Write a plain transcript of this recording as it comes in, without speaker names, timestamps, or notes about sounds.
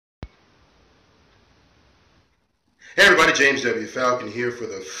Hey everybody, James W. Falcon here for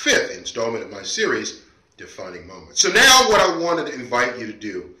the 5th installment of my series, Defining Moments. So now what I wanted to invite you to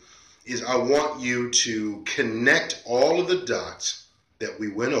do is I want you to connect all of the dots that we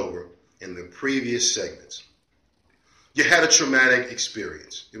went over in the previous segments. You had a traumatic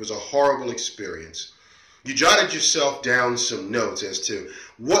experience. It was a horrible experience. You jotted yourself down some notes as to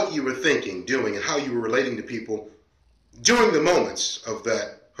what you were thinking, doing, and how you were relating to people during the moments of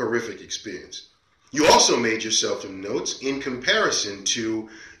that horrific experience. You also made yourself some notes in comparison to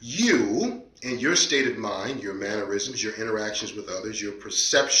you and your state of mind, your mannerisms, your interactions with others, your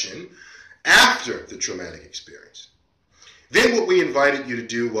perception after the traumatic experience. Then what we invited you to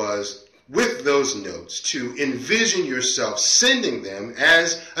do was, with those notes, to envision yourself sending them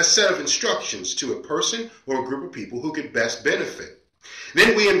as a set of instructions to a person or a group of people who could best benefit.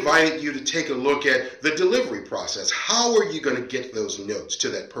 Then we invited you to take a look at the delivery process. How are you going to get those notes to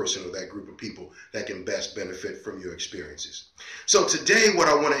that person or that group of people that can best benefit from your experiences? So today what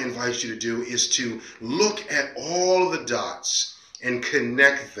I want to invite you to do is to look at all the dots and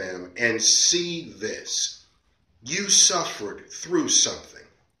connect them and see this. You suffered through something.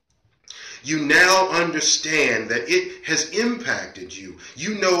 You now understand that it has impacted you.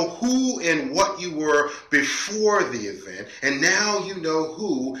 You know who and what you were before the event, and now you know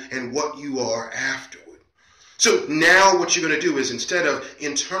who and what you are afterward. So now what you're going to do is, instead of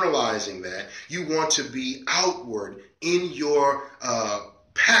internalizing that, you want to be outward in your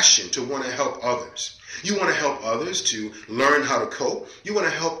passion to want to help others. You want to help others to learn how to cope. You want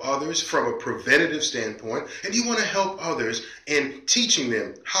to help others from a preventative standpoint. And you want to help others in teaching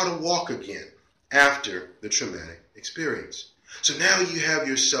them how to walk again after the traumatic experience. So now you have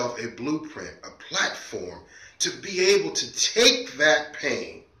yourself a blueprint, a platform to be able to take that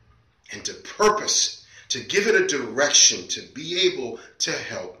pain and to purpose it, to give it a direction, to be able to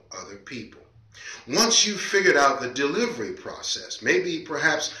help other people. Once you've figured out the delivery process, maybe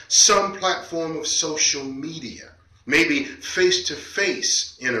perhaps some platform of social media, maybe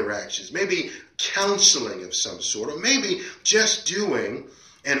face-to-face interactions, maybe counseling of some sort, or maybe just doing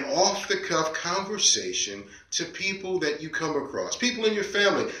an off-the-cuff conversation to people that you come across, people in your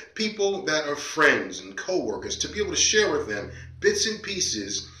family, people that are friends and co-workers, to be able to share with them bits and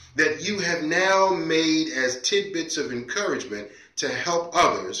pieces that you have now made as tidbits of encouragement to help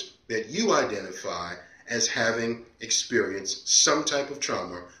others that you identify as having experienced some type of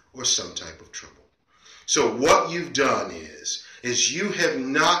trauma or some type of trouble. So what you've done is you have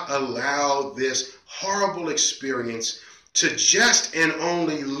not allowed this horrible experience to just and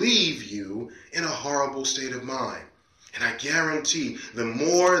only leave you in a horrible state of mind. And I guarantee the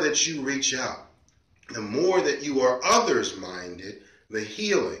more that you reach out, the more that you are others-minded, the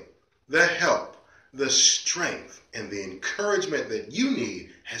healing, the help, the strength, and the encouragement that you need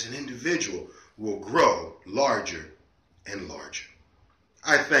as an individual will grow larger and larger.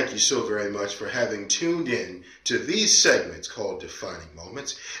 I thank you so very much for having tuned in to these segments called Defining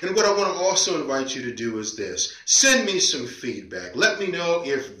Moments. And what I want to also invite you to do is this. Send me some feedback. Let me know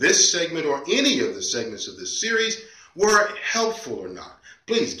if this segment or any of the segments of this series were helpful or not.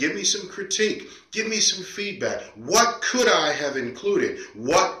 Please give me some critique. Give me some feedback. What could I have included?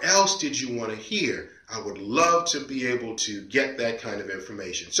 What else did you want to hear? I would love to be able to get that kind of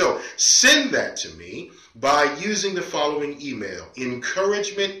information. So send that to me by using the following email: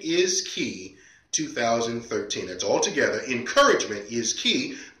 encouragementiskey2013. That's all together.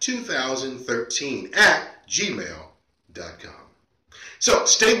 encouragement-is-key2013 @gmail.com. So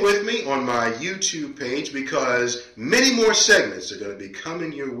stay with me on my YouTube page, because many more segments are going to be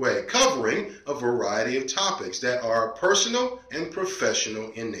coming your way, covering a variety of topics that are personal and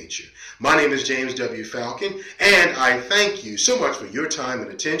professional in nature. My name is James W. Falcon, and I thank you so much for your time and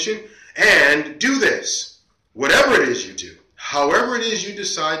attention. And do this, whatever it is you do, however it is you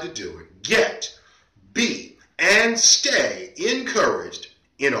decide to do it, get, be, and stay encouraged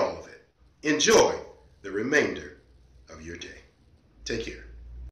in all of it. Enjoy the remainder of your day. Take care.